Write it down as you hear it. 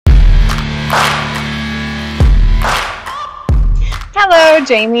Hello,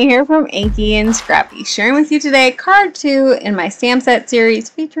 Jaime here from Inky&Scrappy, sharing with you today card 2 in my stamp set series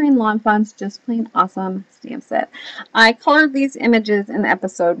featuring Lawn Fawn's Just Plain Awesome stamp set. I colored these images in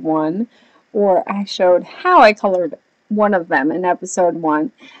episode 1, or I showed how I colored one of them in episode 1.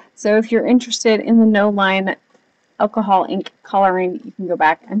 So if you're interested in the no-line alcohol ink coloring, you can go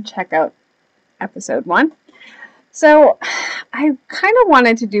back and check out episode 1. So I kind of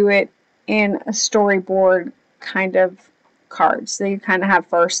wanted to do it in a storyboard kind of cards, so you kind of have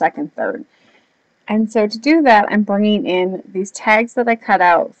first, second, third. And so to do that, I'm bringing in these tags that I cut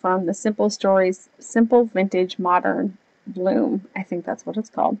out from the Simple Stories Simple Vintage Modern Bloom, I think that's what it's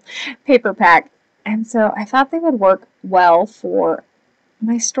called, paper pack. And so I thought they would work well for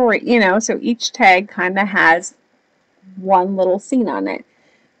my story, so each tag kind of has one little scene on it.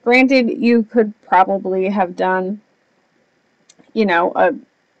 Granted, you could probably have done, a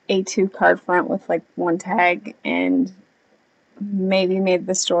A2 card front with like one tag and maybe made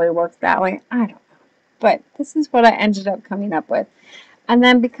the story work that way. I don't know. But this is what I ended up coming up with. And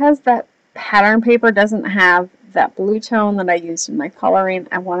then because that pattern paper doesn't have that blue tone that I used in my coloring,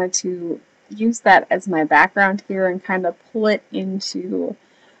 I wanted to use that as my background here and kind of pull it into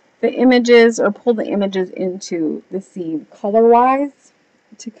the images, or pull the images into the scene color-wise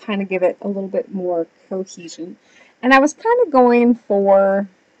to kind of give it a little bit more cohesion. And I was kind of going for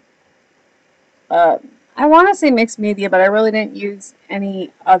I want to say mixed media, but I really didn't use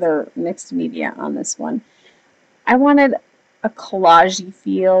any other mixed media on this one. I wanted a collage-y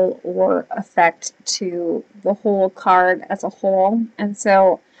feel or effect to the whole card as a whole, and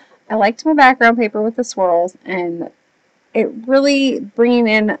so I liked my background paper with the swirls, and it really bringing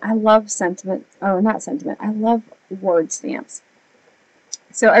in, I love I love word stamps.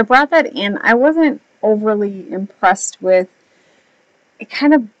 So I brought that in. I wasn't overly impressed with it.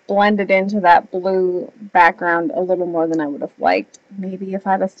 Kind of blended into that blue background a little more than I would have liked. Maybe if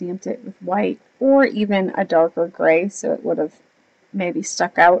I'd have stamped it with white or even a darker gray, so it would have maybe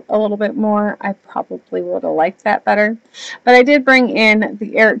stuck out a little bit more, I probably would have liked that better. But I did bring in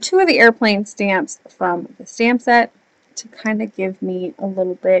the two of the airplane stamps from the stamp set to kind of give me a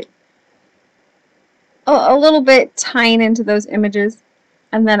little bit tying into those images.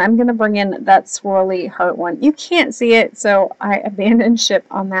 And then I'm going to bring in that swirly heart one. You can't see it, so I abandoned ship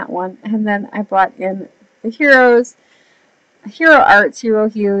on that one. And then I brought in the heroes, Hero Arts, Hero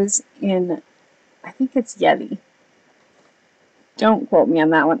Hues in, I think it's Yeti. Don't quote me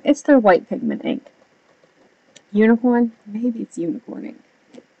on that one. It's their white pigment ink. Unicorn? Maybe it's unicorn ink.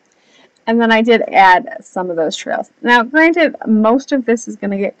 And then I did add some of those trails. Now, granted, most of this is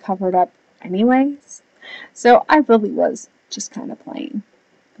going to get covered up anyways, so I really was just kind of playing.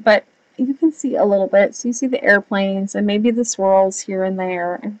 But you can see a little bit, so you see the airplanes and maybe the swirls here and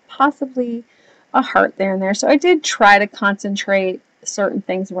there and possibly a heart there and there. So I did try to concentrate certain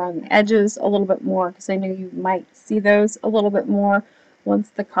things around the edges a little bit more because I knew you might see those a little bit more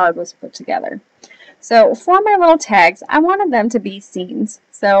once the card was put together. So for my little tags, I wanted them to be scenes.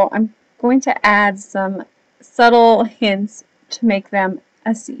 So I'm going to add some subtle hints to make them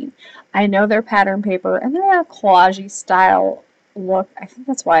a scene. I know they're pattern paper and they're a collage-y style look. I think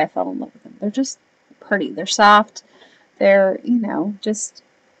that's why I fell in love with them. They're just pretty. They're soft. They're, just,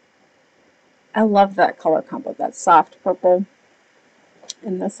 I love that color combo, that soft purple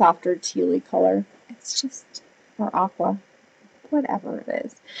and the softer tealy color. It's just, or aqua, whatever it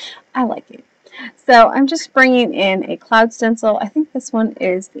is. I like it. So I'm just bringing in a cloud stencil. I think this one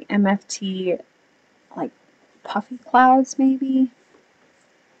is the MFT, like puffy clouds maybe.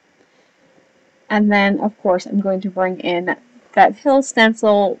 And then, of course, I'm going to bring in that hill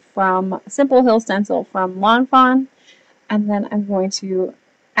stencil simple hill stencil from Lawn Fawn. And then I'm going to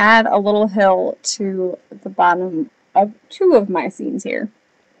add a little hill to the bottom of two of my scenes here.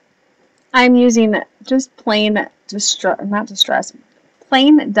 I'm using just plain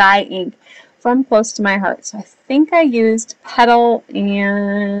plain dye ink from Close to My Heart. So I think I used Petal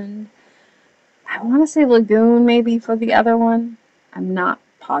and I want to say Lagoon maybe for the other one. I'm not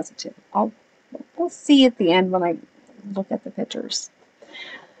positive. We'll see at the end when I look at the pictures.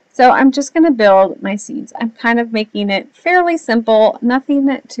 So I'm just going to build my scenes. I'm kind of making it fairly simple,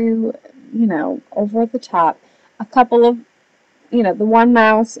 nothing too, over the top. A couple of, the one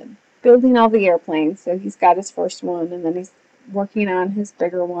mouse building all the airplanes. So he's got his first one and then he's working on his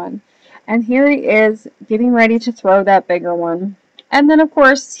bigger one. And here he is getting ready to throw that bigger one. And then, of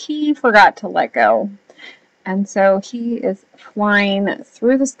course, he forgot to let go. And so he is flying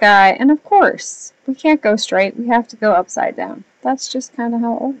through the sky. And, of course, we can't go straight. We have to go upside down. That's just kind of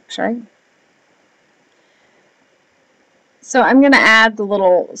how it works, right? So I'm going to add the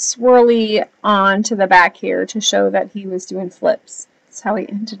little swirly on to the back here to show that he was doing flips. that's how he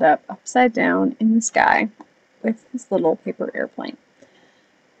ended up upside down in the sky with his little paper airplane.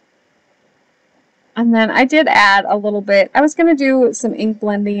 And then I did add a little bit. I was going to do some ink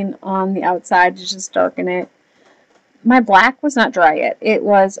blending on the outside to just darken it. My black was not dry yet. It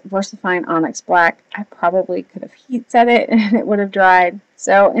was VersaFine Onyx black. I probably could have heat set it and it would have dried.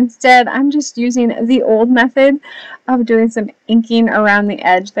 So instead, I'm just using the old method of doing some inking around the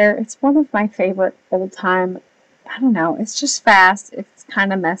edge there. It's one of my favorite old time. I don't know. It's just fast. It's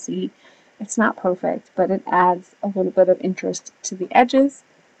kind of messy. It's not perfect, but it adds a little bit of interest to the edges.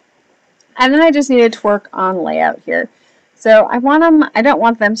 And then I just needed to work on layout here. So I don't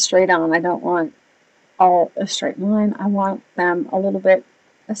want them straight on. I don't want all a straight line. I want them a little bit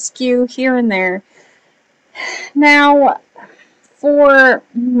askew here and there. Now, for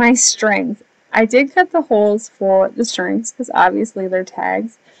my strings, I did cut the holes for the strings because obviously they're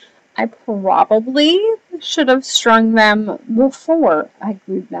tags. I probably should have strung them before I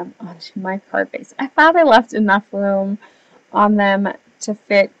glued them onto my card base. I thought I left enough room on them to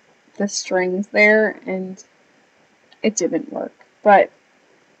fit the strings there, and it didn't work, but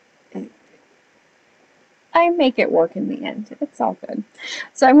I make it work in the end. It's all good.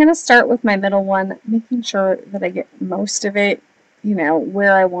 So I'm going to start with my middle one, making sure that I get most of it, you know,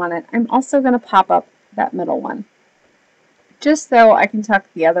 where I want it. I'm also going to pop up that middle one, just so I can tuck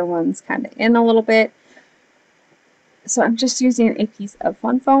the other ones kind of in a little bit. So I'm just using a piece of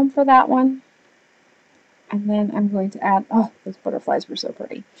fun foam for that one. And then I'm going to add, oh, those butterflies were so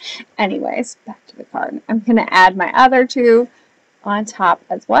pretty. Anyways, back to the card. I'm going to add my other two on top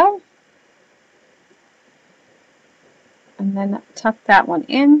as well. And then tuck that one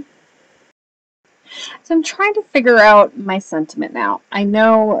in. So I'm trying to figure out my sentiment now. I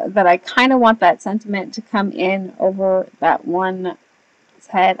know that I kind of want that sentiment to come in over that one's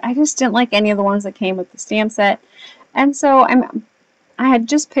head. I just didn't like any of the ones that came with the stamp set. And so I had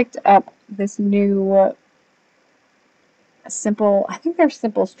just picked up this new simple, I think they're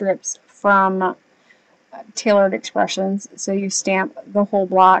simple strips from Tailored Expressions. So you stamp the whole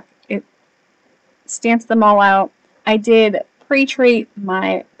block. It stamps them all out. I did pre-treat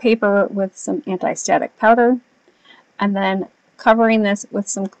my paper with some anti-static powder and then covering this with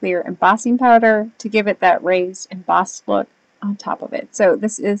some clear embossing powder to give it that raised embossed look on top of it. So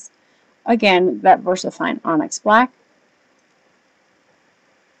this is, again, that VersaFine Onyx black.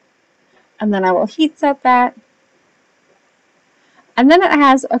 And then I will heat set that. And then it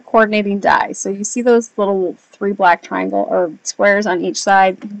has a coordinating die. So you see those little 3 black triangle or squares on each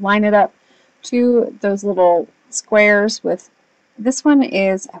side. You line it up to those little squares with, this one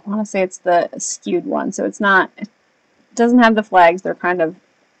is, I want to say it's the skewed one. So it's not, it doesn't have the flags. They're kind of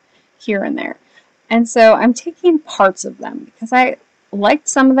here and there. And so I'm taking parts of them because I liked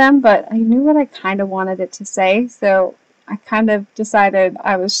some of them, but I knew what I kind of wanted it to say. So I kind of decided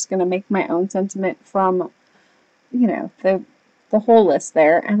I was just going to make my own sentiment from, you know, the whole list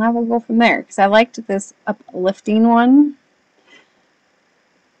there, and I will go from there because I liked this uplifting one.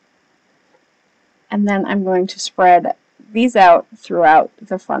 And then I'm going to spread these out throughout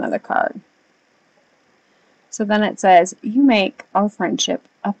the front of the card. So then it says, "You make our friendship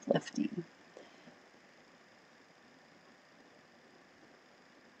uplifting."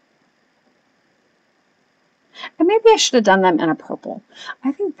 And maybe I should have done them in a purple.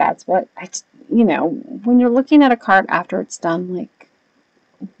 I think that's what you know, when you're looking at a card after it's done, like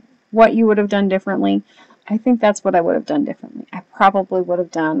what you would have done differently, I think that's what I would have done differently. I probably would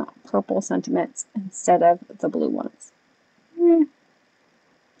have done purple sentiments instead of the blue ones.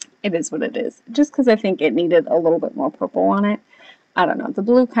 It is what it is. Just because I think it needed a little bit more purple on it. I don't know. The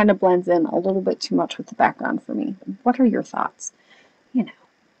blue kind of blends in a little bit too much with the background for me. What are your thoughts? You know.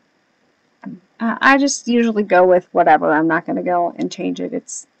 I just usually go with whatever. I'm not going to go and change it.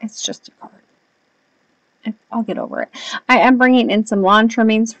 It's just a card. I'll get over it. I am bringing in some lawn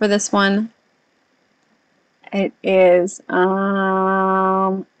trimmings for this one. It is,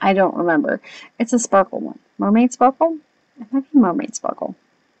 I don't remember. It's a sparkle one. Mermaid sparkle? It might be mermaid sparkle.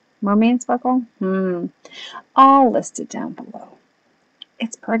 Mermaid sparkle? I'll list it down below.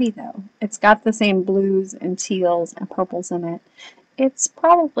 It's pretty though. It's got the same blues and teals and purples in it. It's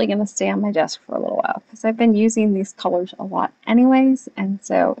probably going to stay on my desk for a little while because I've been using these colors a lot anyways, and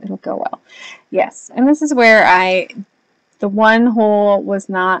so it'll go well. Yes, and this is where the one hole was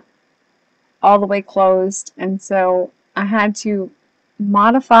not all the way closed, and so I had to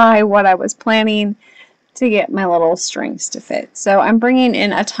modify what I was planning to get my little strings to fit. So I'm bringing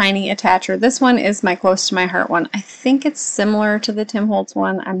in a tiny attacher. This one is my close to my heart one. I think it's similar to the Tim Holtz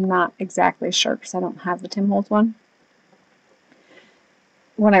one. I'm not exactly sure because I don't have the Tim Holtz one.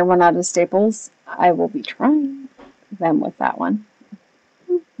 When I run out of staples, I will be trying them with that one.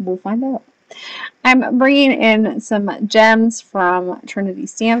 We'll find out. I'm bringing in some gems from Trinity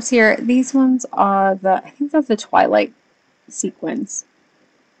Stamps here. These ones are I think that's the Twilight sequins.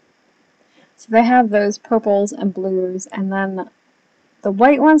 So they have those purples and blues, and then the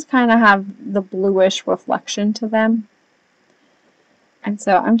white ones kind of have the bluish reflection to them. And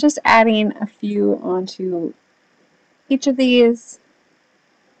so I'm just adding a few onto each of these.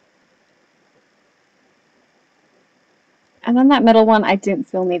 And then that middle one, I didn't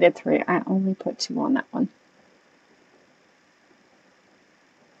feel needed 3. I only put 2 on that one.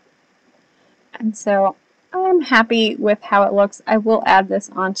 And so I'm happy with how it looks. I will add this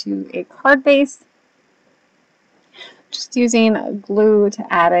onto a card base. Just using glue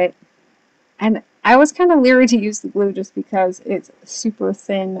to add it. And I was kind of leery to use the glue just because it's super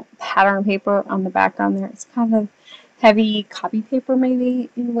thin pattern paper on the background there. It's kind of heavy copy paper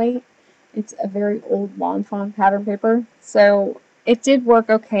maybe in weight. It's a very old lawn fawn pattern paper. So it did work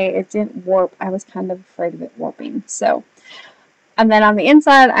okay. It didn't warp. I was kind of afraid of it warping. So, and then on the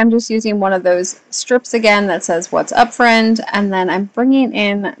inside, I'm just using one of those strips again that says, "What's up, friend?" And then I'm bringing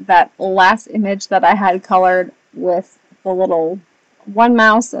in that last image that I had colored with the little one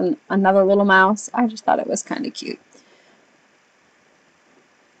mouse and another little mouse. I just thought it was kind of cute.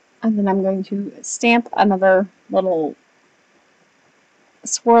 And then I'm going to stamp another little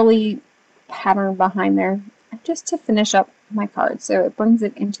swirly pattern behind there just to finish up my card. So it brings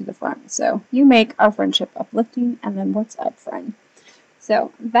it into the front. So you make our friendship uplifting, and then what's up, friend?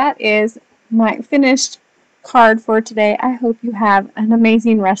 So that is my finished card for today. I hope you have an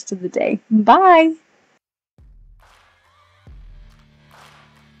amazing rest of the day. Bye!